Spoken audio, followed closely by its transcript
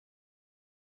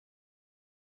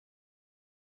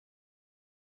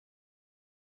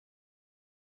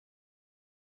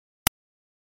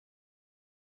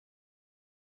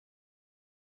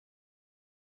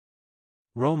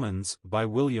Romans, by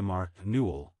William R.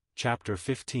 Newell, Chapter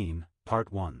 15,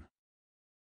 Part 1.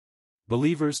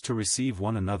 Believers to receive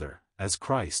one another, as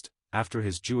Christ, after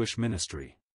his Jewish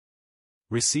ministry,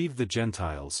 received the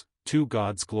Gentiles, to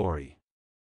God's glory.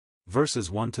 Verses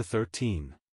 1 to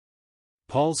 13.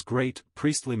 Paul's great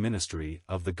priestly ministry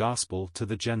of the gospel to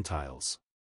the Gentiles.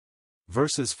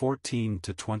 Verses 14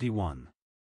 to 21.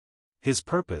 His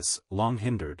purpose, long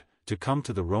hindered, to come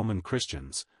to the Roman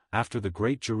Christians, after the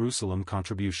great Jerusalem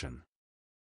contribution.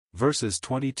 Verses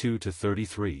 22 to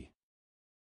 33.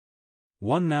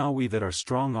 1. Now we that are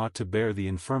strong ought to bear the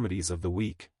infirmities of the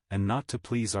weak, and not to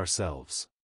please ourselves.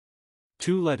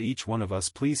 2. Let each one of us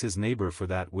please his neighbor for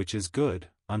that which is good,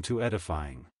 unto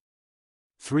edifying.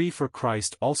 3. For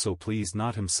Christ also pleased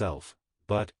not himself,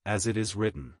 but, as it is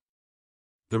written,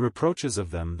 the reproaches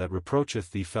of them that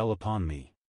reproacheth thee fell upon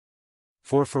me.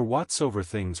 For whatsoever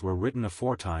things were written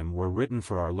aforetime were written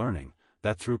for our learning,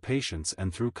 that through patience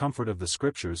and through comfort of the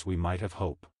Scriptures we might have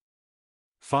hope.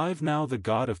 5. Now the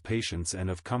God of patience and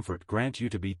of comfort grant you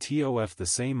to be of the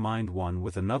same mind one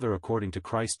with another according to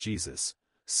Christ Jesus.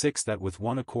 6. That with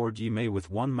one accord ye may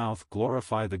with one mouth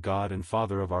glorify the God and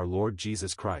Father of our Lord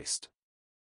Jesus Christ.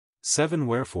 7.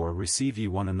 Wherefore receive ye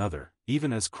one another,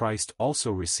 even as Christ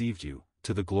also received you,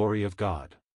 to the glory of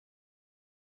God.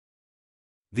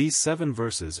 These 7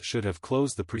 verses should have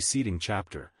closed the preceding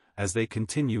chapter, as they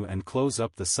continue and close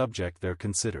up the subject there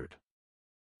considered.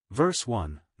 Verse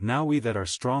 1, Now we that are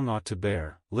strong ought to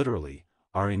bear, literally,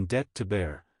 are in debt to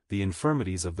bear, the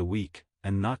infirmities of the weak,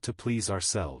 and not to please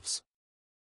ourselves.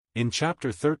 In chapter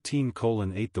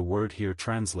 13:8 the word here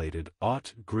translated,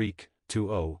 ought, Greek,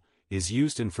 to owe, is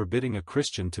used in forbidding a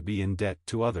Christian to be in debt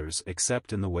to others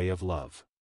except in the way of love.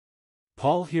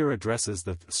 Paul here addresses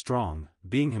the strong,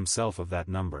 being himself of that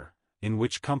number, in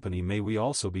which company may we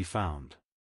also be found.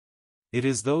 It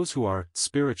is those who are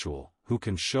spiritual, who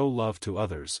can show love to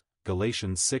others,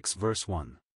 Galatians 6 verse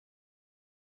 1.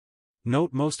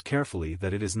 Note most carefully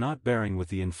that it is not bearing with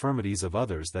the infirmities of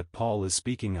others that Paul is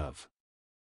speaking of.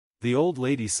 The old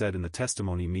lady said in the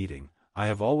testimony meeting, I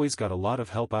have always got a lot of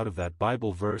help out of that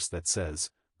Bible verse that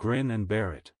says, grin and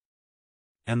bear it.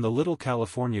 And the little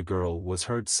California girl was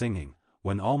heard singing,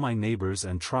 when all my neighbors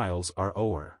and trials are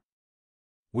o'er.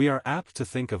 We are apt to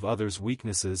think of others'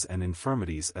 weaknesses and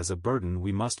infirmities as a burden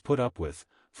we must put up with,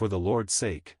 for the Lord's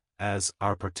sake, as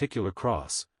our particular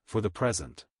cross, for the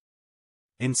present.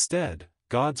 Instead,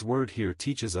 God's word here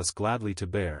teaches us gladly to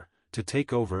bear, to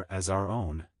take over as our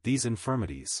own, these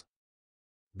infirmities.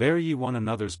 Bear ye one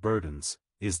another's burdens,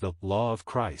 is the law of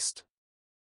Christ.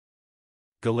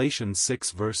 Galatians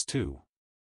 6 verse 2.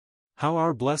 How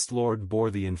our blessed Lord bore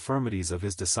the infirmities of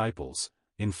his disciples,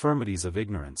 infirmities of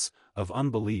ignorance, of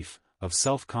unbelief, of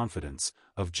self-confidence,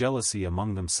 of jealousy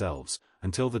among themselves,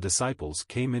 until the disciples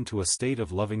came into a state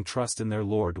of loving trust in their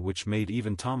Lord, which made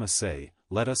even Thomas say,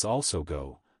 Let us also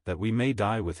go, that we may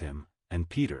die with him, and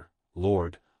Peter,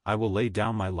 Lord, I will lay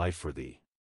down my life for thee.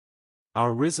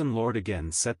 Our risen Lord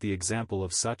again set the example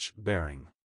of such bearing.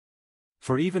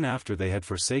 For even after they had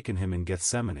forsaken him in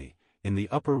Gethsemane, in the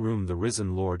upper room the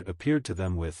risen Lord appeared to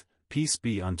them with, Peace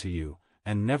be unto you,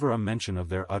 and never a mention of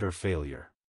their utter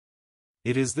failure.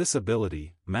 It is this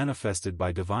ability, manifested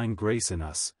by divine grace in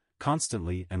us,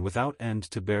 constantly and without end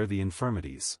to bear the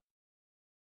infirmities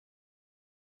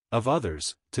of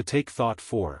others, to take thought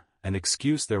for, and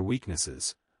excuse their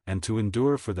weaknesses, and to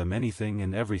endure for them anything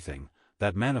and everything,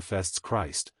 that manifests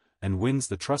Christ, and wins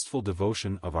the trustful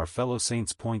devotion of our fellow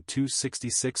saints.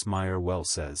 266 Meyer well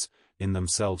says, in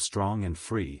themselves strong and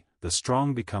free, the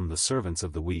strong become the servants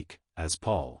of the weak, as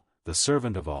Paul, the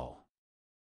servant of all.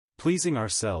 Pleasing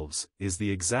ourselves, is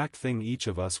the exact thing each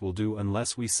of us will do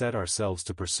unless we set ourselves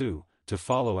to pursue, to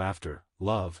follow after,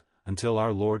 love, until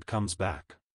our Lord comes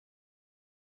back.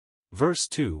 Verse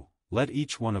 2, Let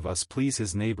each one of us please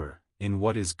his neighbor, in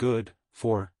what is good,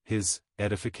 for his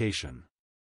edification.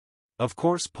 Of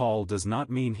course Paul does not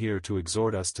mean here to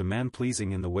exhort us to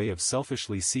man-pleasing in the way of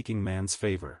selfishly seeking man's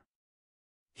favor.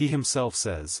 He himself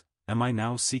says, Am I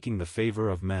now seeking the favor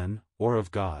of men, or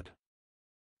of God?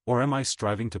 Or am I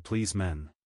striving to please men?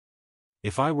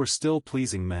 If I were still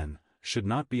pleasing men, should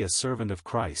not be a servant of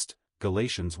Christ,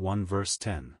 Galatians 1 verse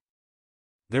 10.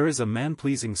 There is a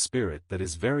man-pleasing spirit that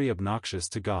is very obnoxious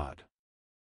to God.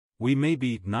 We may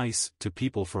be nice to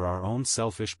people for our own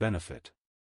selfish benefit.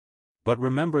 But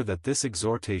remember that this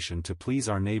exhortation to please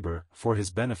our neighbor, for his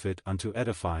benefit unto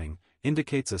edifying,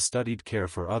 indicates a studied care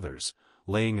for others,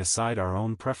 laying aside our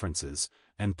own preferences,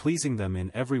 and pleasing them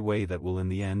in every way that will in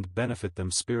the end benefit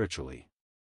them spiritually.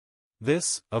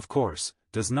 This, of course,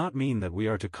 does not mean that we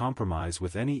are to compromise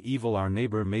with any evil our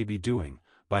neighbor may be doing,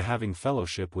 by having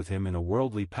fellowship with him in a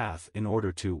worldly path in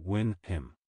order to win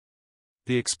him.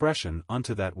 The expression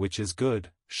unto that which is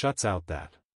good shuts out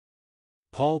that.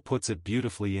 Paul puts it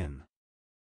beautifully in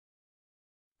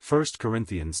 1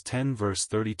 Corinthians 10 verse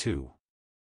 32.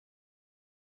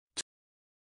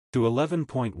 To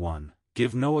 11.1,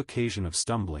 give no occasion of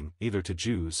stumbling either to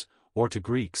Jews, or to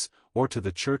Greeks, or to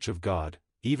the church of God,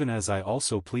 even as I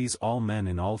also please all men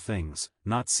in all things,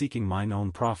 not seeking mine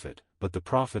own profit, but the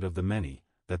profit of the many,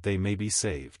 that they may be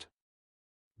saved.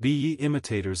 Be ye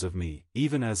imitators of me,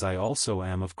 even as I also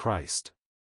am of Christ.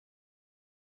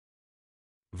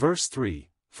 Verse 3,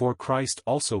 for Christ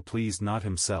also pleased not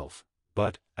himself,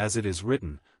 but, as it is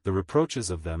written, the reproaches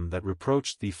of them that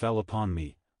reproached thee fell upon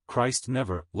me. Christ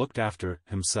never looked after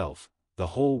himself, the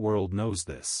whole world knows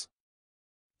this.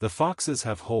 The foxes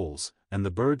have holes, and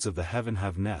the birds of the heaven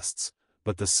have nests,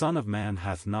 but the Son of Man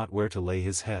hath not where to lay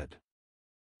his head.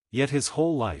 Yet his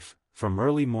whole life, from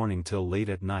early morning till late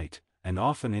at night, and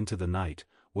often into the night,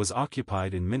 was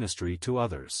occupied in ministry to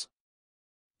others.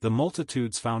 The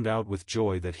multitudes found out with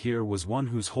joy that here was one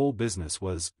whose whole business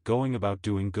was going about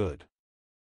doing good.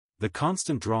 The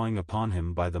constant drawing upon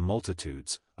him by the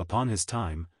multitudes, upon his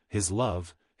time, his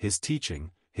love, his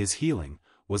teaching, his healing,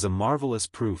 was a marvelous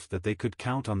proof that they could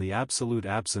count on the absolute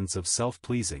absence of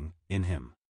self-pleasing in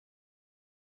him.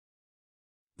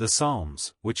 The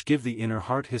Psalms, which give the inner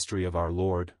heart history of our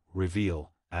Lord,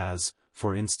 reveal, as,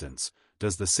 for instance,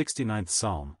 does the 69th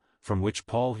Psalm, from which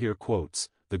Paul here quotes,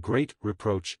 the great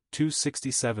reproach,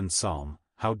 267 Psalm,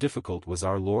 how difficult was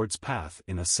our Lord's path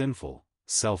in a sinful,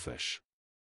 selfish,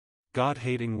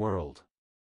 God-hating world.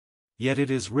 Yet it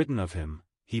is written of him,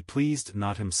 he pleased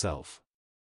not himself.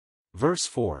 Verse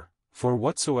 4, for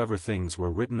whatsoever things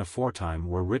were written aforetime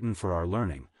were written for our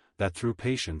learning, that through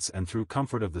patience and through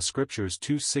comfort of the Scriptures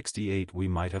 268 we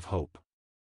might have hope.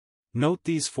 Note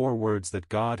these four words that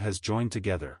God has joined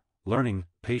together: learning,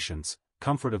 patience,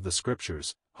 comfort of the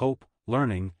Scriptures, hope.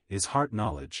 Learning is heart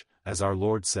knowledge, as our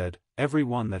Lord said, every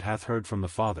one that hath heard from the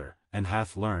Father, and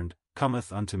hath learned,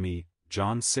 cometh unto me,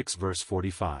 John 6 verse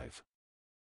 45.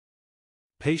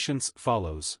 Patience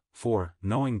follows, for,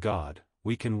 knowing God,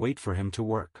 we can wait for him to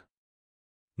work.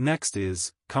 Next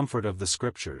is, comfort of the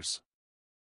Scriptures.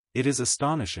 It is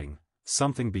astonishing,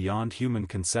 something beyond human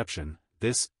conception,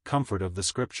 this, comfort of the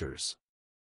Scriptures.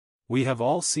 We have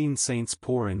all seen saints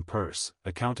poor in purse,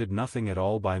 accounted nothing at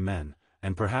all by men,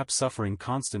 and perhaps suffering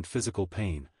constant physical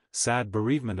pain, sad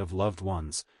bereavement of loved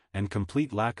ones, and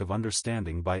complete lack of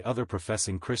understanding by other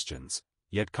professing Christians,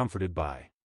 yet comforted by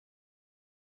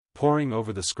poring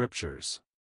over the Scriptures.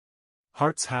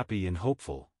 Hearts happy and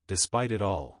hopeful, despite it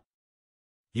all.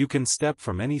 You can step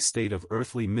from any state of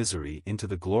earthly misery into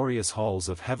the glorious halls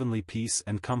of heavenly peace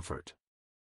and comfort.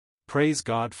 Praise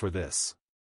God for this.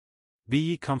 Be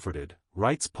ye comforted,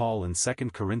 writes Paul in 2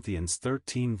 Corinthians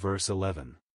 13 verse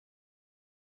 11.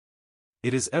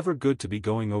 It is ever good to be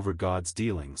going over God's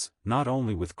dealings, not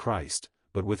only with Christ,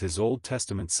 but with his Old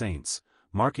Testament saints,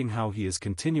 marking how he is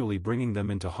continually bringing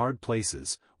them into hard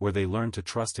places, where they learn to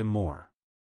trust him more.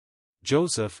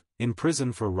 Joseph, in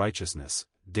prison for righteousness;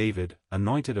 David,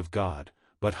 anointed of God,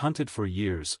 but hunted for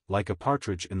years, like a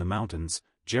partridge in the mountains;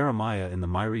 Jeremiah in the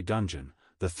miry dungeon;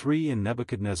 the three in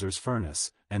Nebuchadnezzar's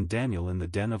furnace; and Daniel in the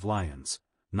den of lions,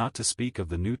 not to speak of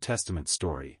the New Testament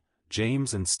story,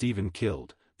 James and Stephen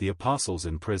killed, the apostles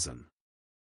in prison.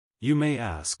 You may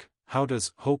ask, how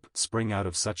does hope spring out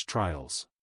of such trials?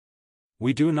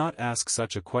 We do not ask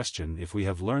such a question if we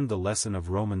have learned the lesson of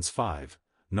Romans 5,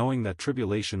 knowing that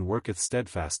tribulation worketh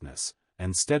steadfastness,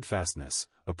 and steadfastness,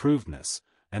 approvedness,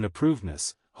 and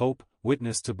approvedness, hope,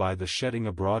 witnessed to by the shedding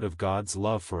abroad of God's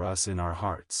love for us in our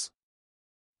hearts.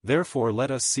 Therefore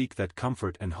let us seek that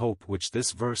comfort and hope which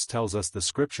this verse tells us the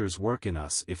Scriptures work in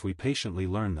us if we patiently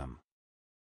learn them.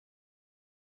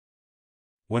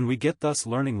 When we get thus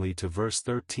learningly to verse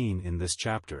 13 in this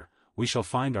chapter, we shall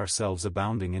find ourselves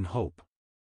abounding in hope.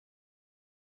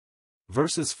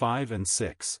 Verses 5 and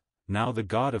 6, now the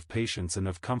God of patience and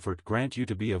of comfort grant you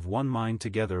to be of one mind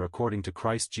together according to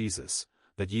Christ Jesus,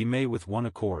 that ye may with one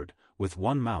accord, with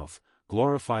one mouth,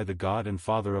 glorify the God and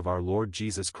Father of our Lord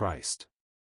Jesus Christ.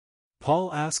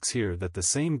 Paul asks here that the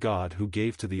same God who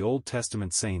gave to the Old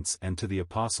Testament saints and to the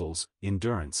apostles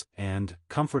endurance and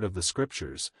comfort of the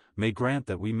Scriptures, may grant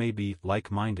that we may be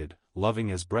like-minded,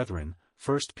 loving as brethren,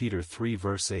 1 Peter 3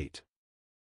 verse 8.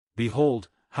 Behold,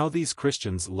 how these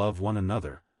Christians love one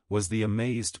another, was the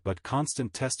amazed but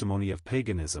constant testimony of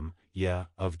paganism, yea,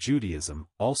 of Judaism,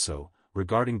 also,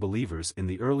 regarding believers in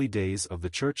the early days of the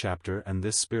church chapter and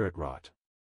this Spirit-wrought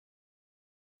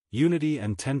unity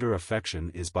and tender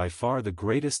affection is by far the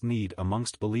greatest need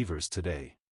amongst believers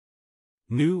today.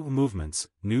 New movements,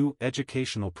 new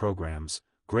educational programs,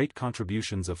 great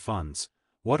contributions of funds,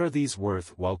 what are these worth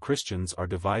while Christians are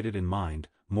divided in mind,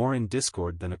 more in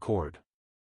discord than accord?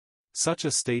 Such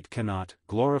a state cannot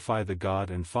glorify the God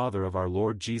and Father of our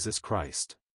Lord Jesus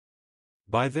Christ.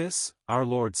 By this, our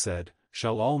Lord said,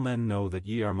 shall all men know that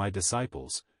ye are my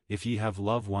disciples, if ye have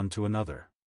love one to another.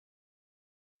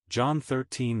 John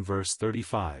 13 verse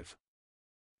 35.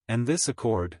 And this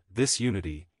accord, this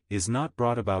unity, is not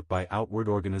brought about by outward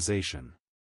organization.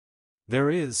 There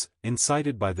is,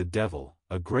 incited by the devil,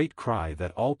 a great cry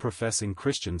that all professing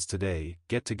Christians today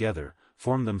get together,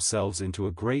 form themselves into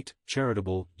a great,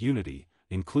 charitable unity,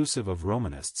 inclusive of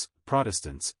Romanists,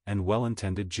 Protestants, and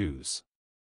well-intended Jews.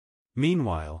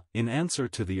 Meanwhile, in answer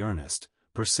to the earnest,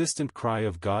 persistent cry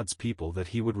of God's people that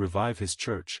He would revive His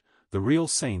church, the real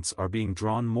saints are being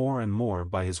drawn more and more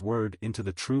by His word into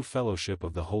the true fellowship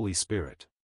of the Holy Spirit.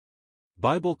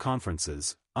 Bible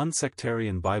conferences,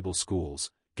 unsectarian Bible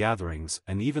schools, gatherings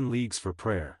and even leagues for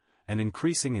prayer, and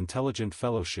increasing intelligent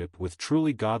fellowship with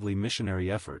truly godly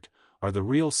missionary effort, are the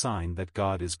real sign that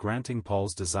God is granting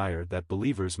Paul's desire that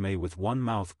believers may with one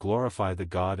mouth glorify the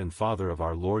God and Father of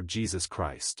our Lord Jesus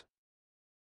Christ.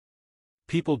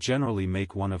 People generally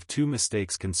make one of two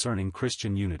mistakes concerning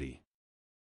Christian unity.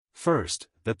 First,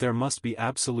 that there must be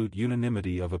absolute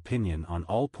unanimity of opinion on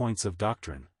all points of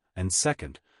doctrine, and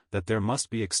second, that there must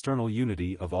be external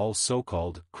unity of all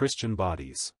so-called Christian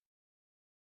bodies.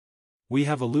 We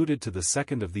have alluded to the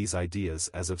second of these ideas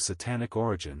as of satanic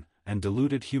origin, and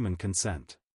deluded human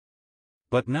consent.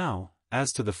 But now,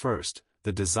 as to the first,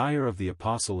 the desire of the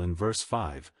Apostle in verse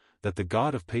 5, that the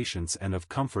God of patience and of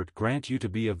comfort grant you to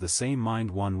be of the same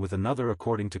mind one with another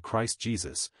according to Christ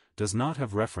Jesus, does not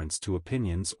have reference to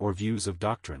opinions or views of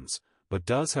doctrines, but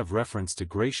does have reference to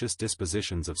gracious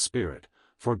dispositions of spirit,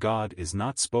 for God is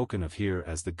not spoken of here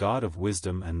as the God of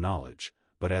wisdom and knowledge,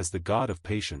 but as the God of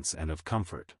patience and of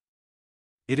comfort.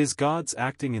 It is God's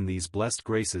acting in these blessed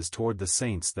graces toward the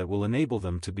saints that will enable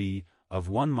them to be of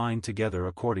one mind together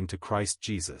according to Christ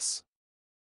Jesus.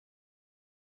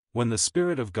 When the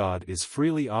Spirit of God is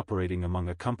freely operating among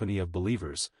a company of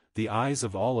believers, the eyes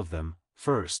of all of them,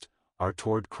 first, are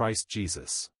toward Christ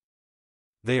Jesus.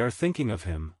 They are thinking of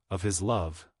Him, of His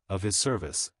love, of His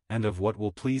service, and of what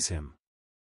will please Him.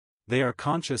 They are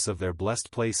conscious of their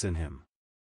blessed place in Him.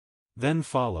 Then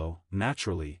follow,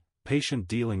 naturally, patient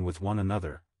dealing with one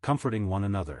another, comforting one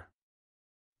another.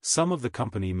 Some of the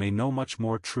company may know much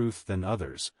more truth than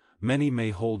others, many may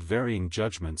hold varying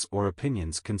judgments or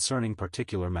opinions concerning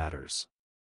particular matters.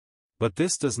 But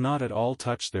this does not at all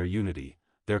touch their unity,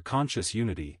 their conscious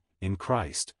unity, in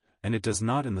Christ, and it does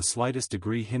not in the slightest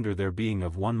degree hinder their being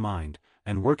of one mind,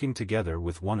 and working together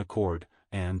with one accord,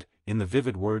 and, in the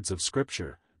vivid words of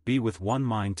Scripture, be with one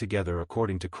mind together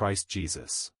according to Christ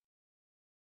Jesus.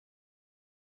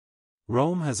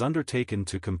 Rome has undertaken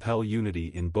to compel unity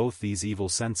in both these evil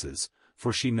senses,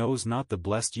 for she knows not the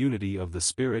blessed unity of the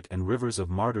Spirit, and rivers of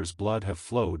martyrs' blood have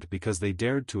flowed because they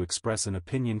dared to express an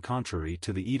opinion contrary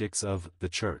to the edicts of the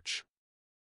Church.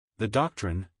 The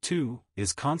doctrine, too,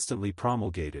 is constantly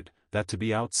promulgated, that to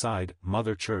be outside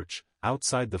Mother Church,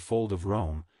 outside the fold of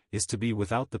Rome, is to be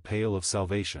without the pale of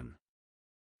salvation.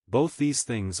 Both these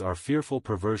things are fearful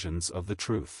perversions of the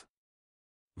truth.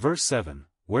 Verse 7,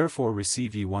 Wherefore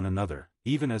receive ye one another,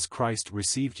 even as Christ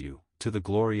received you, to the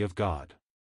glory of God.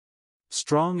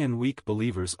 Strong and weak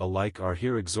believers alike are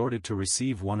here exhorted to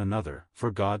receive one another, for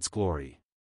God's glory.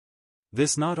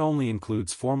 This not only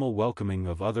includes formal welcoming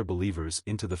of other believers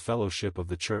into the fellowship of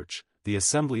the Church, the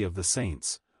assembly of the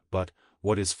saints, but,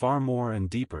 what is far more and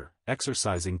deeper,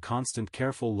 exercising constant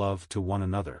careful love to one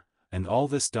another, and all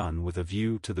this done with a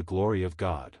view to the glory of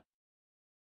God.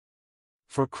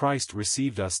 For Christ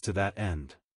received us to that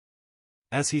end.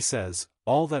 As He says,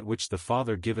 All that which the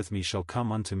Father giveth me shall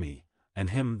come unto me, and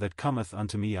him that cometh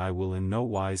unto me I will in no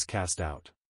wise cast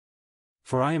out.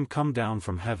 For I am come down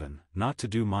from heaven, not to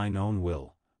do mine own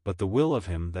will, but the will of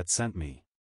Him that sent me.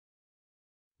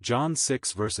 John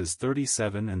 6 verses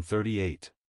 37 and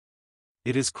 38.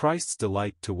 It is Christ's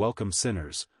delight to welcome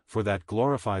sinners, for that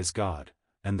glorifies God,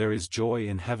 and there is joy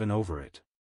in heaven over it.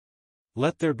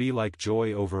 Let there be like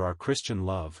joy over our Christian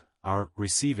love, our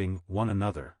receiving one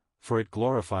another, for it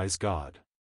glorifies God.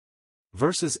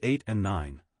 Verses 8 and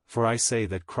 9, For I say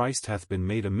that Christ hath been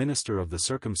made a minister of the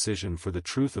circumcision for the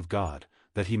truth of God,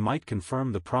 that He might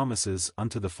confirm the promises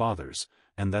unto the fathers,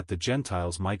 and that the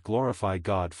Gentiles might glorify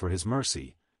God for His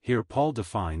mercy. Here Paul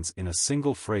defines in a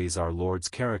single phrase our Lord's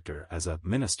character as a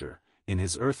minister. In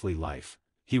His earthly life,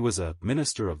 He was a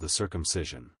minister of the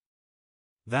circumcision.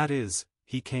 That is,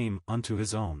 He came unto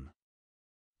His own.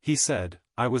 He said,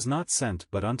 I was not sent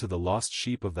but unto the lost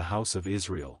sheep of the house of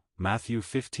Israel. Matthew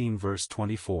 15 verse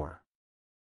 24.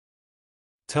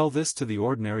 Tell this to the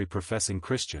ordinary professing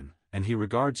Christian, and he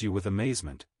regards you with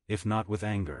amazement, if not with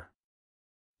anger.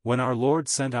 When our Lord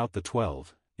sent out the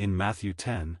 12, in Matthew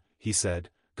 10, he said,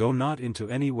 Go not into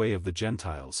any way of the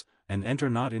Gentiles, and enter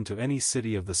not into any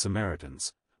city of the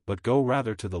Samaritans, but go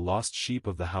rather to the lost sheep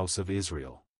of the house of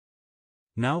Israel.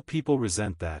 Now people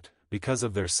resent that, because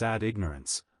of their sad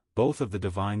ignorance, both of the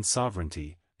divine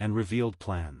sovereignty and revealed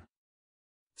plan.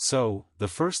 So, the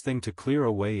first thing to clear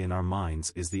away in our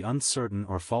minds is the uncertain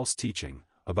or false teaching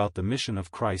about the mission of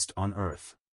Christ on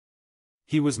earth.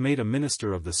 He was made a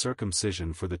minister of the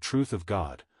circumcision for the truth of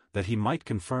God, that he might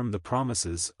confirm the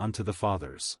promises unto the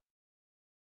fathers.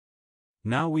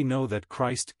 Now we know that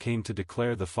Christ came to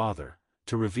declare the Father,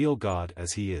 to reveal God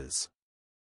as he is.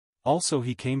 Also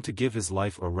he came to give his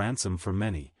life a ransom for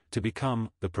many, to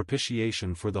become the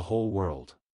propitiation for the whole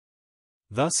world.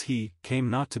 Thus he came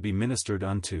not to be ministered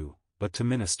unto, but to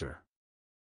minister.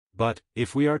 But,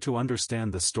 if we are to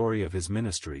understand the story of his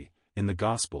ministry, in the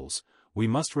Gospels, we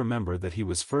must remember that he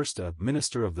was first a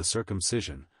minister of the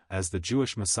circumcision, as the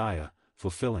Jewish Messiah,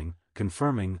 fulfilling,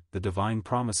 confirming, the divine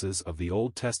promises of the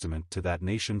Old Testament to that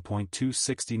nation.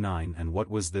 269. And what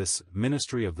was this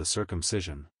ministry of the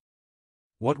circumcision?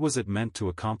 What was it meant to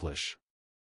accomplish?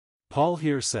 Paul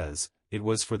here says, it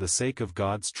was for the sake of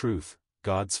God's truth,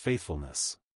 God's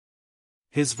faithfulness.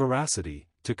 His veracity,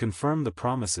 to confirm the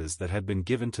promises that had been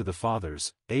given to the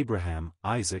fathers, Abraham,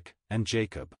 Isaac, and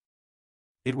Jacob.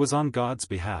 It was on God's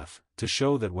behalf, to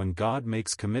show that when God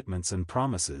makes commitments and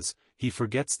promises, he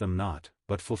forgets them not,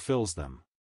 but fulfills them.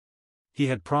 He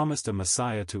had promised a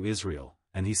Messiah to Israel,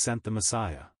 and he sent the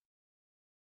Messiah.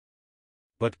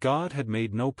 But God had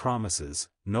made no promises,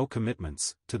 no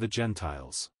commitments, to the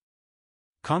Gentiles.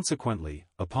 Consequently,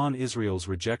 upon Israel's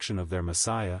rejection of their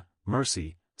Messiah,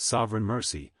 mercy, sovereign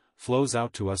mercy, flows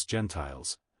out to us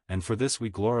Gentiles, and for this we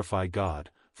glorify God,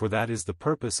 for that is the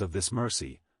purpose of this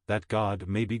mercy, that God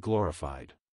may be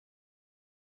glorified.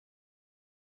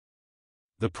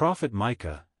 The prophet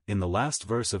Micah, in the last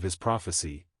verse of his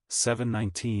prophecy,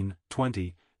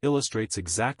 7:19-20, illustrates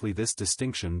exactly this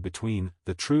distinction between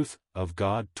the truth of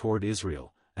God toward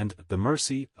Israel, and the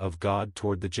mercy of God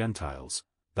toward the Gentiles.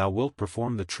 Thou wilt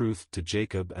perform the truth to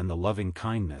Jacob and the loving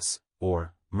kindness,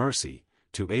 or mercy,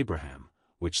 to Abraham,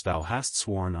 which thou hast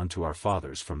sworn unto our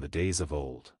fathers from the days of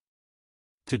old.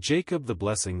 To Jacob the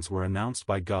blessings were announced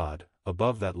by God,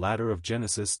 above that ladder of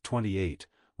Genesis 28,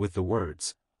 with the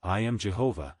words, I am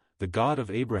Jehovah, the God of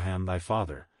Abraham thy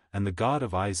father, and the God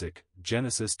of Isaac,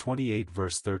 Genesis 28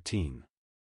 verse 13.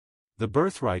 The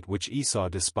birthright which Esau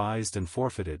despised and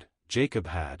forfeited, Jacob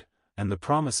had, and the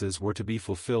promises were to be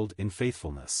fulfilled in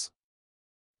faithfulness.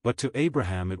 But to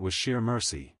Abraham it was sheer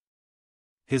mercy.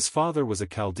 His father was a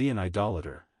Chaldean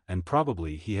idolater, and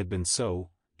probably he had been so,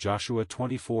 Joshua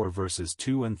 24 verses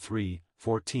 2 and 3,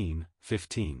 14,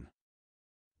 15.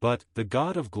 But, the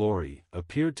God of glory,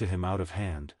 appeared to him out of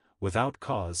hand, without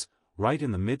cause, right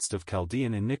in the midst of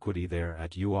Chaldean iniquity there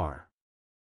at Ur.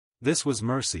 This was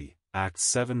mercy, Acts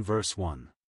 7 verse 1.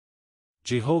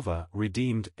 Jehovah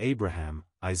redeemed Abraham,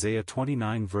 Isaiah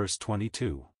 29 verse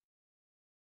 22.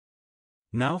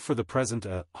 Now for the present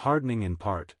a hardening in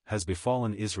part has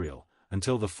befallen Israel,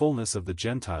 until the fullness of the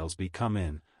Gentiles be come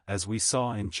in, as we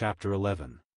saw in chapter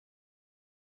 11.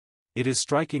 It is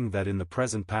striking that in the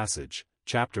present passage,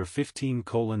 chapter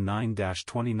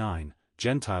 15:9-29,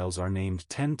 Gentiles are named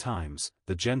 10 times,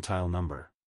 the Gentile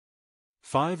number.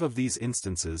 5 of these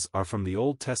instances are from the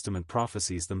Old Testament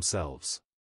prophecies themselves.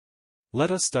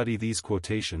 Let us study these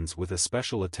quotations with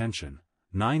especial attention.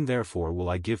 9 Therefore will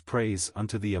I give praise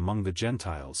unto thee among the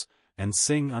Gentiles, and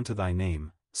sing unto thy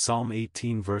name, Psalm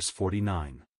 18 verse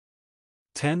 49.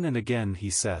 10 And again he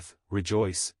saith,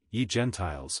 Rejoice, ye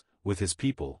Gentiles, with his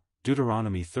people,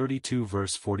 Deuteronomy 32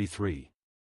 verse 43.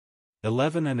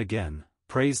 11 And again,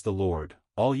 Praise the Lord,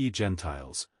 all ye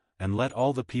Gentiles, and let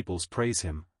all the peoples praise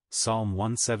him, Psalm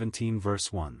 117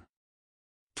 verse 1.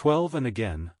 12 And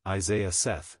again, Isaiah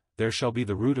saith, There shall be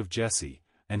the root of Jesse,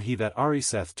 and he that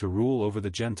ariseth to rule over the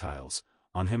Gentiles,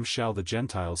 on him shall the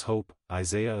Gentiles hope,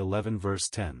 Isaiah 11 verse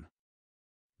 10.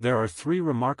 There are 3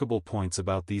 remarkable points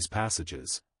about these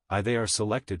passages. They are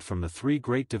selected from the 3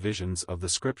 great divisions of the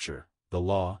Scripture, the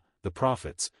Law, the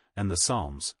Prophets, and the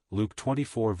Psalms, Luke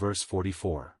 24 verse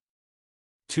 44.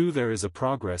 2 There is a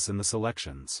progress in the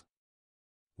selections.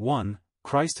 1.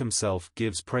 Christ himself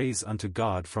gives praise unto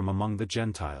God from among the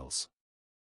Gentiles.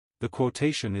 The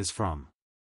quotation is from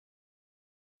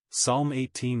Psalm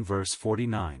 18 verse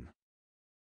 49.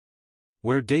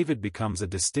 Where David becomes a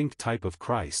distinct type of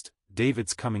Christ,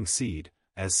 David's coming seed,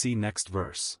 as see next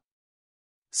verse.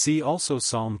 See also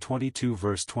Psalm 22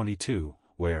 verse 22,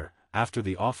 where, after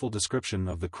the awful description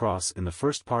of the cross in the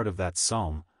first part of that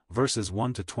psalm, verses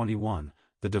 1 to 21,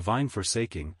 the divine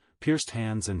forsaking, pierced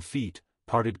hands and feet,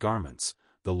 parted garments,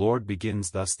 the Lord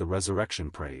begins thus the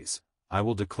resurrection praise: I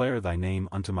will declare thy name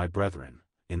unto my brethren,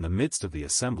 in the midst of the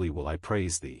assembly will I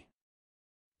praise thee.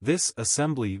 This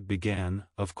assembly began,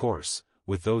 of course,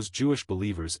 with those Jewish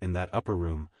believers in that upper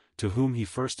room, to whom he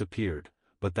first appeared,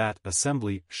 but that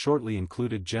assembly shortly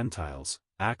included Gentiles,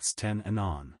 Acts 10 and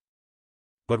on.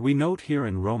 But we note here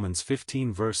in Romans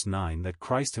 15 verse 9 that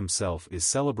Christ himself is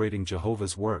celebrating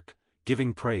Jehovah's work,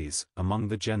 giving praise, among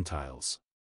the Gentiles.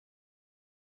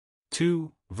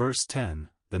 2, verse 10,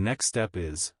 the next step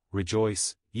is,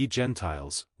 Rejoice, ye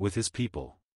Gentiles, with his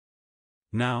people.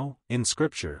 Now, in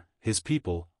Scripture, his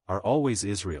people are always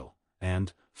Israel,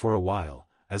 and, for a while,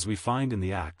 as we find in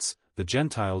the Acts, the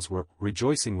Gentiles were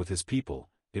rejoicing with his people.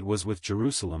 It was with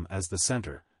Jerusalem as the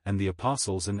center, and the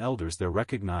apostles and elders there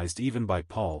recognized even by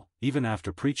Paul, even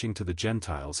after preaching to the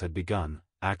Gentiles had begun,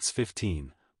 Acts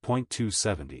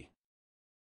 15.270.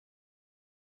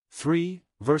 3,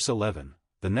 verse 11,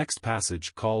 the next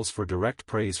passage calls for direct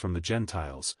praise from the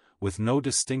Gentiles, with no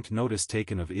distinct notice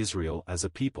taken of Israel as a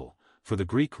people, for the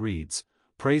Greek reads,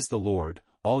 Praise the Lord,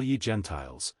 all ye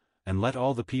Gentiles, and let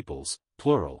all the peoples,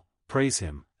 plural, praise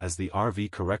him, as the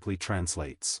RV correctly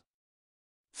translates.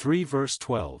 3 verse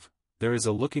 12, there is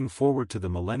a looking forward to the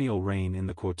millennial reign in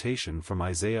the quotation from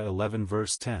Isaiah 11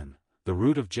 verse 10, the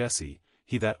root of Jesse,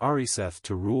 he that ariseth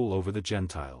to rule over the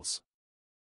Gentiles.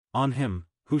 On him,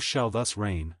 who shall thus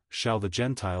reign, shall the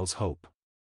Gentiles hope.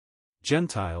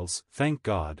 Gentiles, thank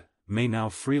God, may now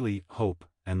freely hope,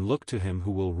 and look to him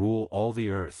who will rule all the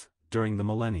earth, during the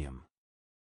millennium.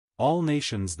 All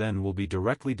nations then will be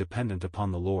directly dependent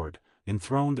upon the Lord,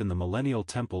 enthroned in the millennial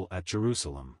temple at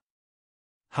Jerusalem.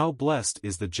 How blessed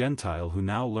is the Gentile who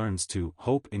now learns to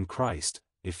hope in Christ,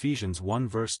 Ephesians 1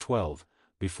 verse 12,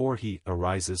 before he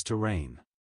arises to reign.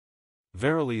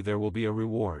 Verily there will be a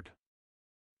reward.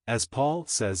 As Paul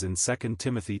says in 2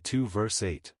 Timothy 2 verse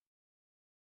 8.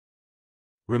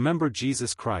 Remember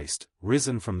Jesus Christ,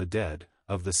 risen from the dead,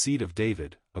 of the seed of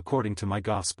David, according to my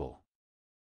gospel.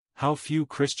 How few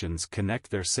Christians connect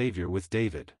their Savior with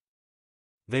David.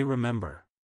 They remember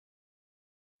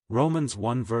Romans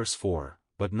 1 verse 4,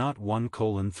 but not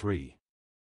 1:3.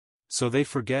 So they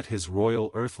forget his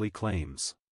royal earthly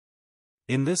claims.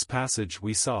 In this passage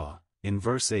we saw, in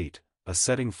verse 8, a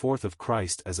setting forth of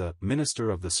Christ as a minister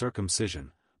of the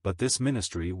circumcision, but this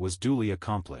ministry was duly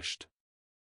accomplished.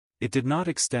 It did not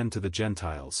extend to the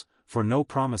Gentiles, for no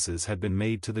promises had been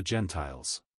made to the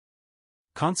Gentiles.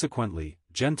 Consequently,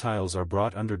 Gentiles are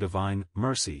brought under divine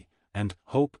mercy and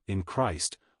hope in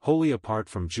Christ, wholly apart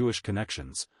from Jewish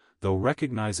connections, though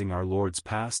recognizing our Lord's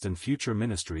past and future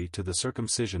ministry to the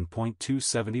circumcision.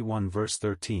 271 verse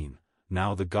 13,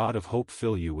 Now the God of hope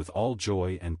fill you with all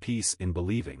joy and peace in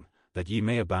believing, that ye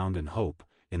may abound in hope,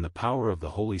 in the power of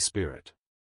the Holy Spirit.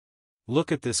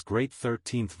 Look at this great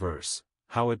 13th verse,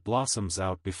 how it blossoms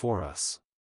out before us.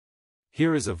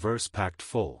 Here is a verse packed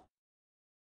full.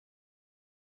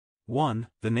 1.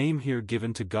 The name here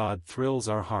given to God thrills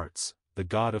our hearts, the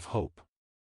God of hope.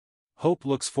 Hope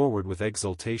looks forward with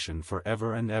exultation for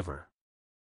ever and ever.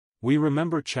 We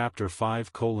remember chapter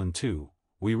 5:2,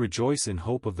 we rejoice in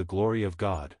hope of the glory of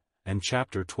God, and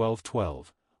chapter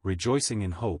 12:12, rejoicing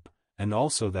in hope, and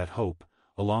also that hope,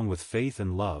 along with faith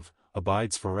and love,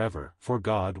 abides forever, for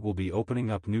God will be opening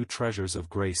up new treasures of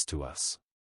grace to us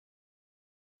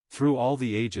through all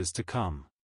the ages to come.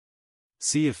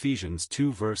 See Ephesians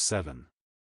 2 verse 7.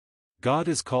 God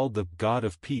is called the God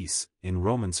of peace, in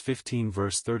Romans 15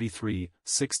 verse 33,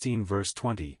 16 verse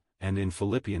 20, and in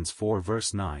Philippians 4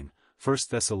 verse 9, 1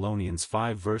 Thessalonians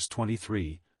 5 verse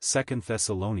 23, 2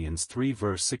 Thessalonians 3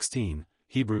 verse 16,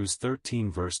 Hebrews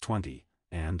 13 verse 20,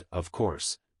 and, of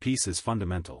course, peace is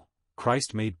fundamental.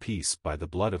 Christ made peace by the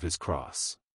blood of his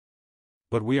cross.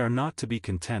 But we are not to be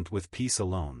content with peace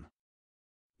alone.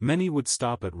 Many would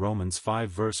stop at Romans 5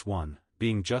 verse 1,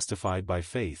 being justified by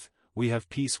faith, we have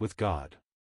peace with God.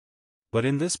 But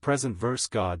in this present verse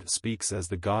God speaks as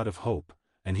the God of hope,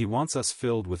 and he wants us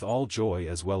filled with all joy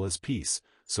as well as peace,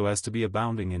 so as to be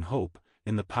abounding in hope,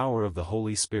 in the power of the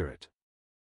Holy Spirit.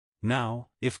 Now,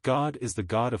 if God is the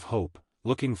God of hope,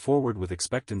 looking forward with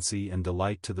expectancy and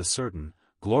delight to the certain,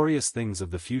 glorious things of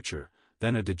the future,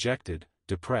 then a dejected,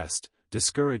 depressed,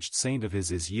 discouraged saint of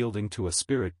his is yielding to a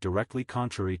spirit directly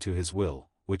contrary to his will,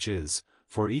 which is,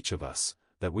 for each of us,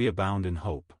 that we abound in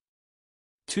hope.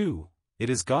 2. It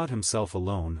is God himself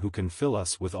alone who can fill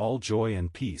us with all joy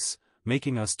and peace,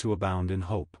 making us to abound in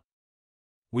hope.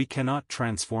 We cannot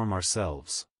transform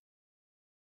ourselves.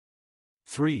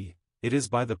 3. It is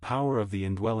by the power of the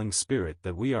indwelling Spirit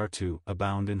that we are to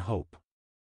abound in hope.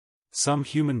 Some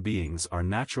human beings are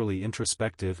naturally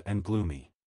introspective and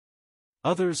gloomy.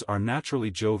 Others are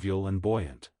naturally jovial and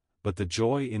buoyant, but the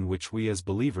joy in which we as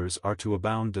believers are to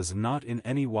abound does not in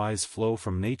any wise flow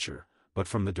from nature, but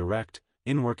from the direct,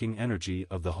 inworking energy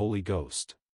of the Holy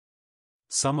Ghost.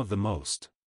 Some of the most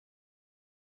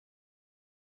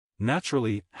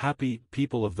naturally happy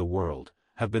people of the world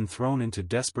have been thrown into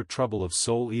desperate trouble of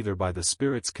soul either by the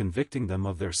Spirit's convicting them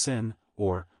of their sin,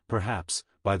 or, perhaps,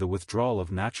 by the withdrawal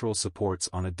of natural supports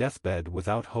on a deathbed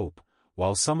without hope,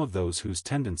 while some of those whose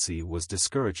tendency was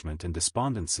discouragement and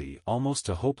despondency almost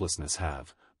to hopelessness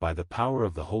have, by the power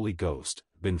of the Holy Ghost,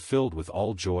 been filled with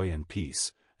all joy and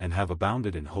peace, and have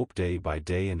abounded in hope day by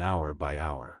day and hour by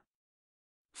hour.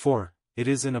 For, it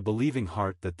is in a believing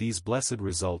heart that these blessed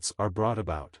results are brought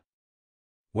about.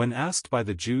 When asked by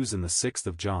the Jews in the 6th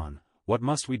of John, "What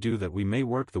must we do that we may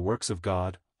work the works of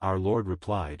God?" our Lord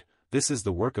replied, "This is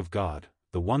the work of God,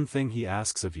 the one thing he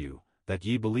asks of you, that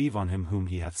ye believe on him whom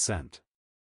he hath sent."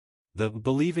 The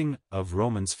believing of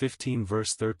Romans 15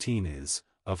 verse 13 is,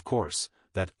 of course,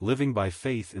 that living by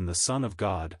faith in the Son of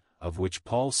God, of which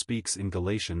Paul speaks in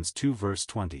Galatians 2 verse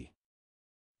 20.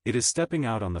 It is stepping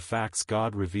out on the facts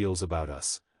God reveals about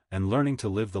us, and learning to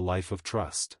live the life of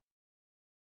trust.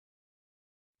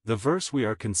 The verse we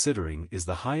are considering is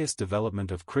the highest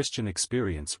development of Christian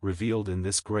experience revealed in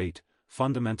this great,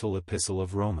 fundamental epistle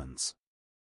of Romans.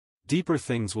 Deeper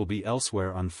things will be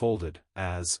elsewhere unfolded,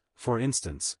 as, for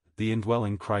instance, the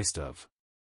indwelling Christ of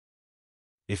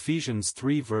Ephesians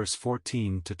 3 verse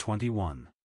 14 to 21.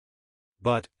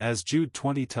 But, as Jude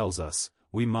 20 tells us,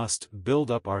 we must build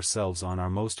up ourselves on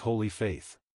our most holy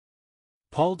faith.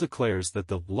 Paul declares that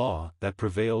the law that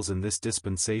prevails in this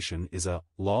dispensation is a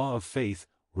law of faith,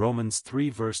 Romans 3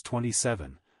 verse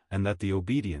 27, and that the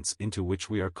obedience into which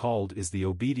we are called is the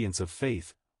obedience of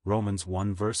faith, Romans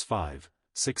 1 verse 5,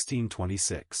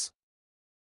 16:26.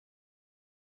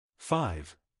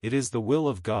 5. It is the will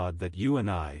of God that you and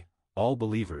I, all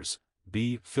believers,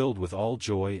 be filled with all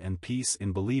joy and peace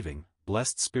in believing,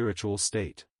 blessed spiritual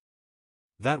state.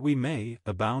 That we may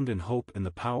abound in hope in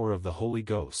the power of the Holy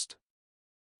Ghost.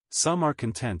 Some are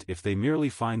content if they merely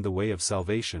find the way of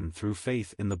salvation through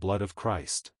faith in the blood of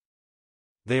Christ.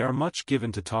 They are much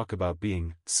given to talk about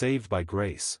being saved by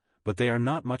grace, but they are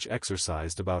not much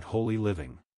exercised about holy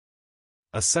living.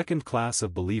 A second class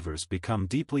of believers become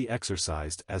deeply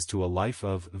exercised as to a life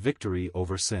of victory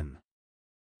over sin.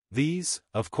 These,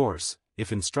 of course,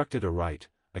 if instructed aright,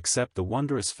 accept the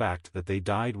wondrous fact that they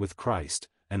died with Christ,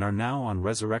 and are now on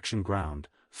resurrection ground,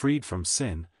 freed from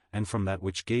sin, and from that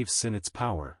which gave sin its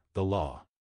power, the law.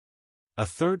 A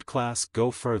third class go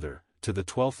further, to the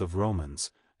 12th of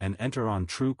Romans, and enter on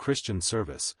true Christian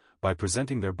service, by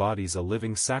presenting their bodies a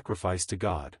living sacrifice to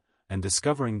God, and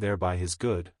discovering thereby his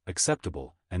good,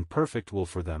 acceptable, and perfect will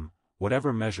for them,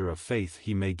 whatever measure of faith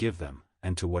he may give them,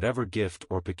 and to whatever gift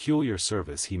or peculiar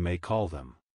service he may call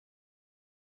them.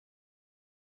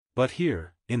 But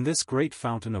here, in this great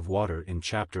fountain of water in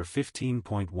chapter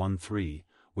 15.13,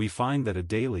 we find that a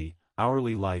daily,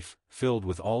 hourly life, filled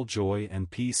with all joy and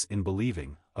peace in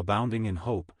believing, abounding in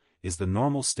hope, is the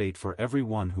normal state for every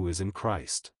one who is in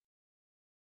Christ.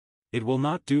 It will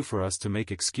not do for us to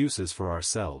make excuses for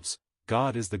ourselves.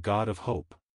 God is the God of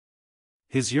hope.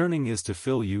 His yearning is to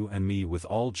fill you and me with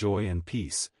all joy and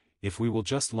peace, if we will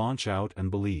just launch out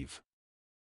and believe.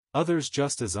 Others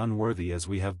just as unworthy as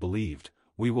we have believed,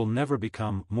 we will never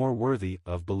become more worthy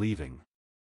of believing.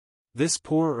 This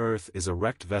poor earth is a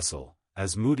wrecked vessel,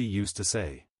 as Moody used to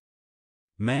say.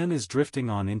 Man is drifting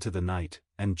on into the night,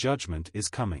 and judgment is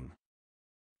coming.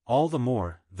 All the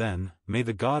more, then, may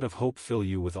the God of hope fill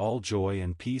you with all joy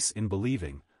and peace in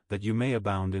believing, that you may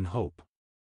abound in hope.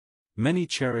 Many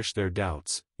cherish their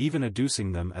doubts, even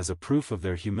adducing them as a proof of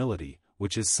their humility,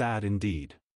 which is sad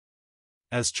indeed.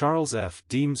 As Charles F.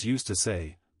 Deems used to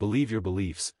say, believe your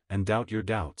beliefs, and doubt your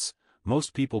doubts.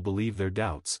 Most people believe their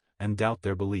doubts, and doubt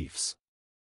their beliefs.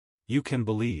 You can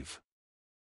believe.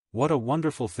 What a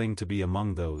wonderful thing to be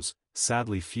among those,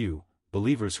 sadly few,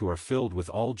 believers who are filled with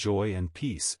all joy and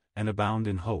peace, and abound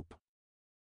in hope.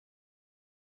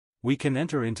 We can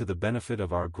enter into the benefit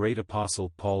of our great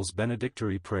apostle Paul's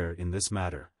benedictory prayer in this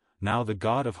matter. Now the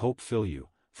God of hope fill you,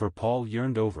 for Paul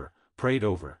yearned over, prayed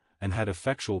over, and had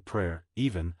effectual prayer,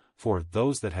 even, for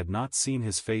those that had not seen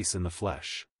his face in the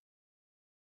flesh.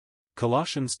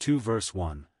 Colossians 2 verse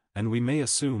 1, and we may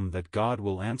assume that God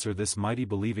will answer this mighty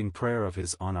believing prayer of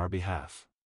his on our behalf.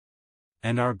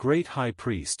 And our great high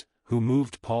priest, who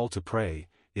moved Paul to pray,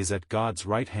 is at God's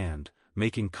right hand,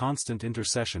 making constant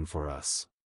intercession for us.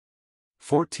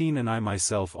 14 And I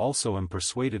myself also am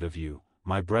persuaded of you,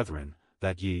 my brethren,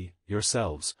 that ye,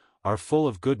 yourselves, are full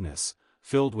of goodness,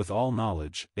 filled with all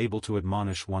knowledge, able to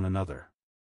admonish one another.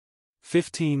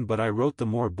 15 But I wrote the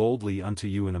more boldly unto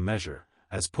you in a measure,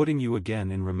 as putting you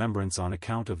again in remembrance on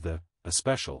account of the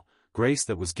especial grace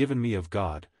that was given me of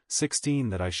God. 16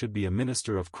 That I should be a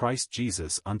minister of Christ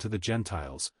Jesus unto the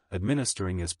Gentiles,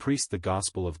 administering as priest the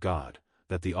gospel of God,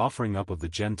 that the offering up of the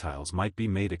Gentiles might be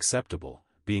made acceptable,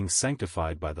 being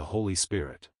sanctified by the Holy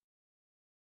Spirit.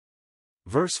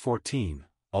 Verse 14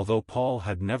 Although Paul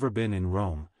had never been in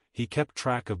Rome, he kept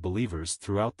track of believers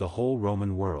throughout the whole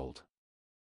Roman world.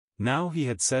 Now he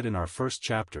had said in our first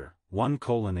chapter,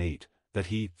 1:8, that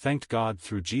he thanked God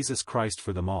through Jesus Christ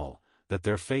for them all, that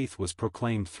their faith was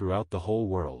proclaimed throughout the whole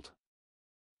world.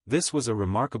 This was a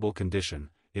remarkable condition,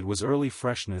 it was early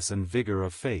freshness and vigor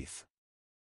of faith.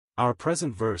 Our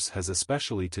present verse has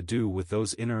especially to do with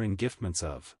those inner engiftments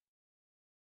of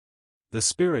the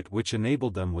Spirit which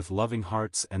enabled them with loving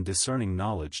hearts and discerning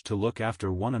knowledge to look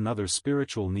after one another's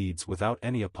spiritual needs without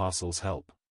any apostle's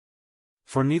help.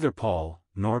 For neither Paul,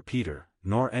 nor Peter,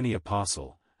 nor any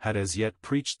apostle, had as yet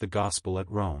preached the gospel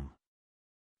at Rome.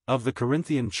 Of the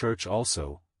Corinthian church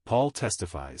also, Paul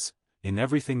testifies, In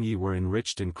everything ye were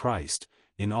enriched in Christ,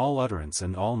 in all utterance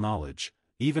and all knowledge,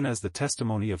 even as the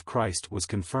testimony of Christ was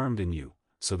confirmed in you,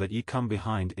 so that ye come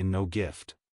behind in no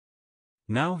gift.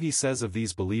 Now he says of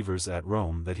these believers at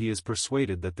Rome that he is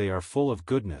persuaded that they are full of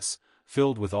goodness,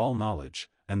 filled with all knowledge,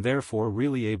 and therefore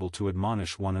really able to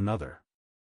admonish one another.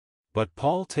 But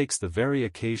Paul takes the very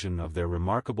occasion of their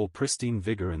remarkable pristine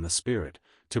vigor in the Spirit,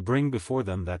 to bring before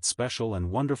them that special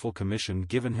and wonderful commission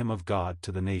given him of God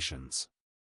to the nations.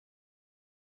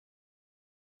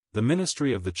 The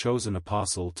ministry of the chosen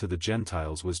apostle to the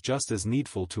Gentiles was just as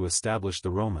needful to establish the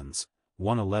Romans,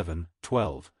 1:11,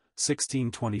 12,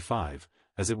 16:25,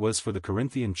 as it was for the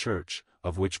Corinthian church,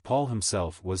 of which Paul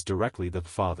himself was directly the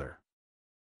father.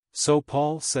 So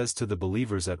Paul says to the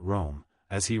believers at Rome,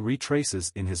 as he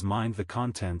retraces in his mind the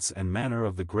contents and manner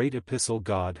of the great epistle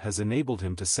God has enabled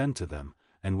him to send to them,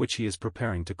 and which he is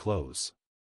preparing to close.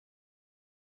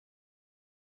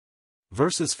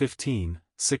 Verses 15,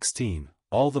 16,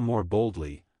 All the more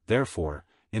boldly, therefore,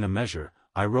 in a measure,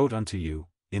 I wrote unto you,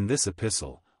 in this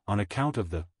epistle, on account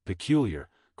of the peculiar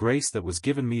grace that was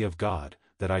given me of God,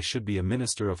 that I should be a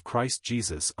minister of Christ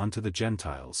Jesus unto the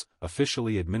Gentiles,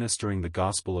 officially administering the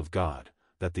gospel of God,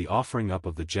 that the offering up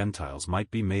of the Gentiles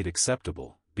might be made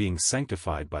acceptable, being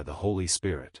sanctified by the Holy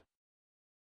Spirit.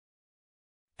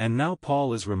 And now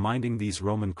Paul is reminding these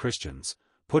Roman Christians,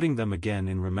 putting them again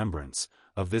in remembrance,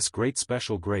 of this great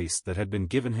special grace that had been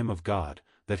given him of God,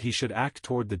 that he should act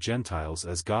toward the Gentiles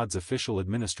as God's official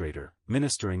administrator,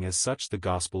 ministering as such the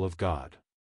gospel of God.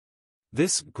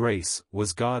 This grace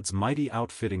was God's mighty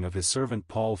outfitting of his servant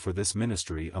Paul for this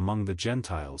ministry among the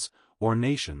Gentiles, or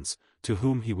nations, to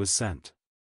whom he was sent.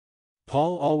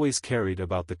 Paul always carried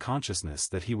about the consciousness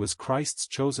that he was Christ's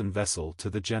chosen vessel to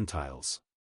the Gentiles.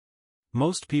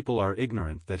 Most people are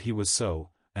ignorant that he was so,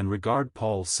 and regard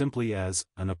Paul simply as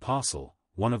an apostle,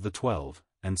 one of the 12,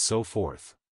 and so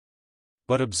forth.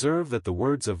 But observe that the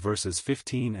words of verses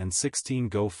 15 and 16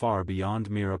 go far beyond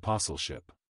mere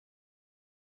apostleship.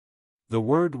 The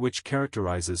word which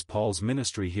characterizes Paul's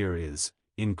ministry here is,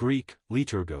 in Greek,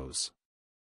 liturgos.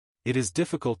 It is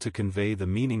difficult to convey the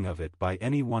meaning of it by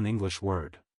any one English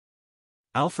word.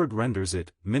 Alfred renders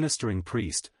it, ministering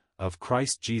priest, of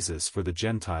Christ Jesus for the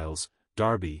Gentiles.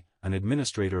 Darby, an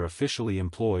administrator officially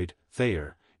employed,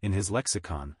 Thayer, in his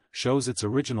lexicon, shows its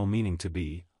original meaning to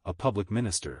be, a public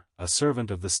minister, a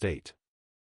servant of the state.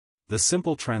 The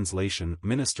simple translation,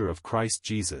 minister of Christ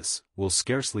Jesus, will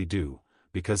scarcely do,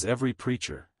 because every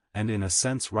preacher, and in a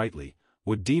sense rightly,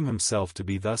 would deem himself to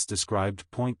be thus described.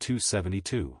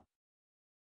 272.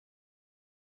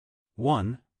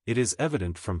 1. It is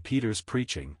evident from Peter's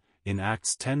preaching, in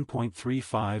Acts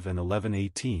 10.35 and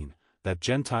 11:18, that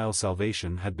Gentile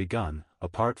salvation had begun,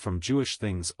 apart from Jewish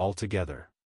things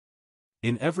altogether.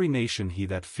 In every nation he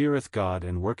that feareth God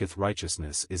and worketh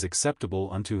righteousness is acceptable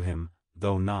unto him,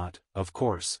 though not, of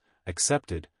course,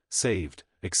 accepted, saved,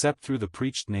 except through the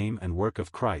preached name and work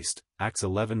of Christ. Acts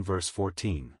 11 verse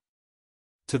 14.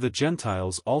 To the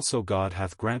Gentiles also God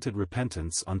hath granted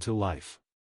repentance unto life.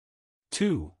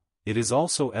 2. It is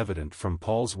also evident from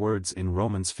Paul's words in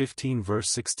Romans 15 verse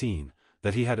 16,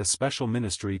 that he had a special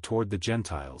ministry toward the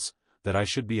Gentiles, that I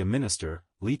should be a minister,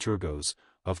 liturgos,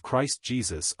 of Christ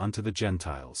Jesus unto the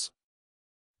Gentiles.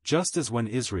 Just as when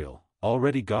Israel,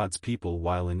 already God's people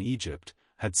while in Egypt,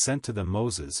 had sent to them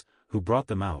Moses, who brought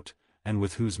them out, and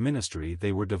with whose ministry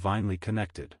they were divinely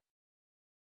connected.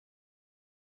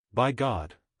 By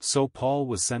God, so Paul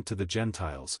was sent to the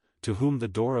Gentiles, to whom the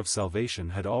door of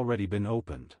salvation had already been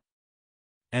opened.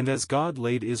 And as God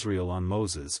laid Israel on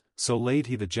Moses, so laid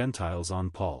he the Gentiles on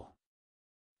Paul.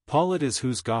 Paul it is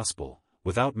whose gospel,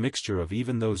 without mixture of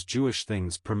even those Jewish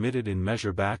things permitted in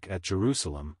measure back at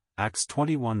Jerusalem, Acts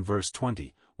 21 verse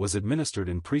 20, was administered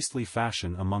in priestly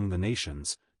fashion among the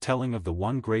nations, telling of the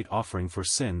one great offering for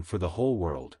sin for the whole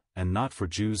world, and not for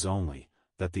Jews only,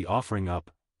 that the offering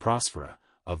up, prospera,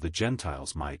 of the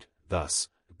Gentiles might, thus,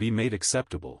 be made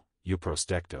acceptable,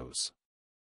 euprostectos.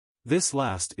 This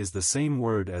last is the same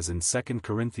word as in 2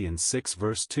 Corinthians 6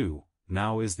 verse 2,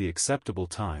 now is the acceptable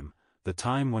time, the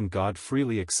time when God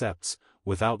freely accepts,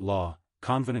 without law,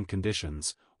 convenant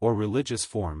conditions, or religious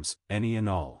forms, any and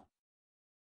all.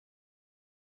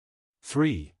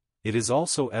 3. It is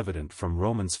also evident from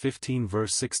Romans 15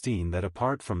 verse 16 that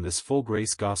apart from this full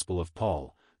grace gospel of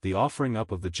Paul, the offering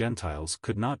up of the Gentiles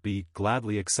could not be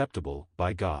gladly acceptable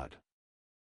by God.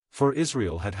 For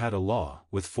Israel had had a law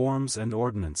with forms and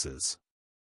ordinances.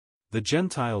 The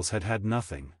Gentiles had had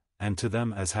nothing, and to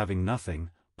them as having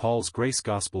nothing, Paul's grace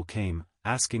gospel came,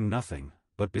 asking nothing,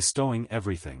 but bestowing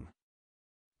everything.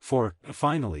 For,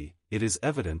 finally, it is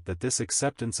evident that this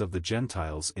acceptance of the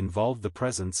Gentiles involved the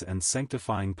presence and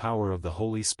sanctifying power of the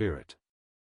Holy Spirit.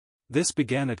 This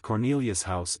began at Cornelius'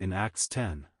 house in Acts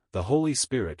 10, the Holy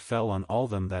Spirit fell on all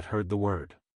them that heard the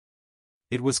word.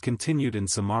 It was continued in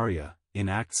Samaria, in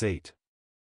Acts 8.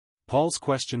 Paul's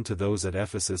question to those at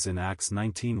Ephesus in Acts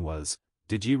 19 was,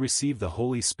 Did ye receive the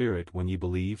Holy Spirit when ye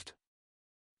believed?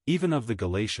 Even of the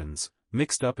Galatians,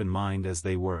 mixed up in mind as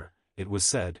they were, it was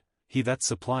said, He that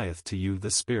supplieth to you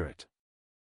the Spirit.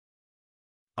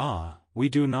 Ah, we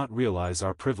do not realize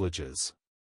our privileges.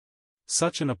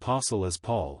 Such an apostle as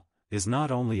Paul, is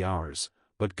not only ours,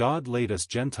 but God laid us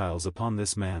Gentiles upon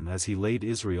this man as he laid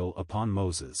Israel upon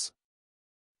Moses.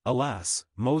 Alas,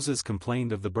 Moses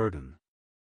complained of the burden.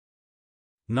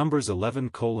 Numbers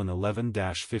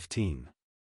 11:11-15.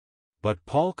 But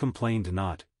Paul complained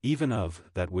not, even of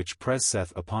that which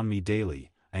presseth upon me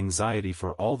daily, anxiety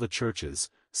for all the churches,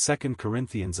 2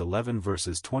 Corinthians 11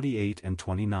 verses 28 and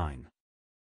 29.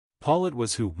 Paul it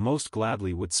was who most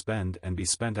gladly would spend and be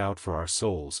spent out for our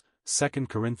souls, 2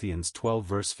 Corinthians 12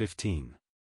 verse 15.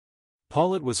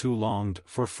 Paul it was who longed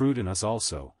for fruit in us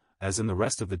also, as in the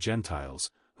rest of the Gentiles,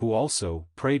 who also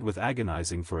prayed with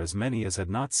agonizing for as many as had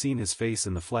not seen his face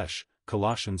in the flesh,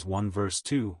 Colossians 1 verse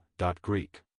 2,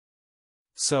 Greek.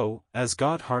 So, as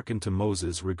God hearkened to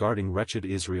Moses regarding wretched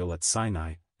Israel at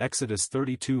Sinai, Exodus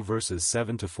 32 verses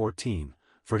 7-14,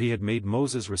 for he had made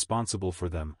Moses responsible for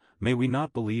them, may we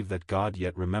not believe that God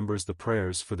yet remembers the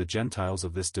prayers for the Gentiles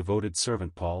of this devoted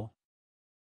servant Paul?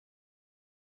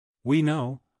 We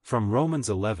know, from Romans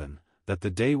 11, that the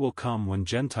day will come when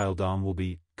Gentiledom will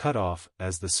be cut off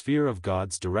as the sphere of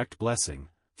God's direct blessing,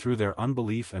 through their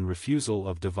unbelief and refusal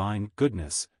of divine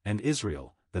goodness, and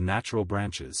Israel, the natural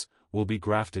branches, will be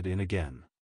grafted in again.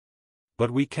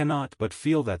 But we cannot but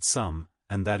feel that some,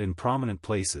 and that in prominent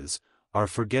places, are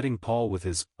forgetting Paul with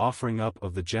his offering up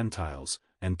of the Gentiles,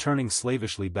 and turning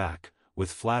slavishly back,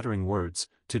 with flattering words,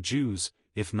 to Jews,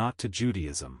 if not to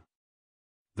Judaism.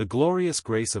 The glorious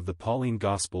grace of the Pauline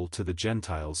gospel to the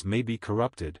Gentiles may be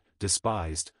corrupted,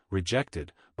 despised,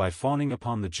 rejected, by fawning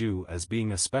upon the Jew as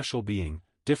being a special being,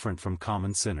 different from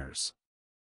common sinners.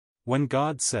 When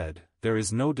God said, There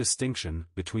is no distinction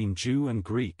between Jew and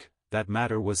Greek, that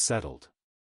matter was settled.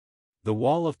 The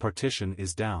wall of partition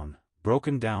is down,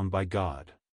 broken down by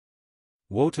God.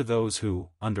 Woe to those who,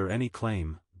 under any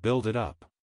claim, build it up.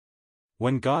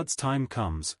 When God's time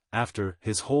comes, after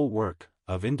his whole work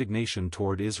of indignation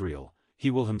toward Israel,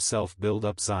 he will himself build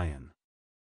up Zion.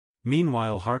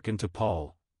 Meanwhile hearken to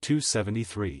Paul,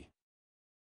 2:73.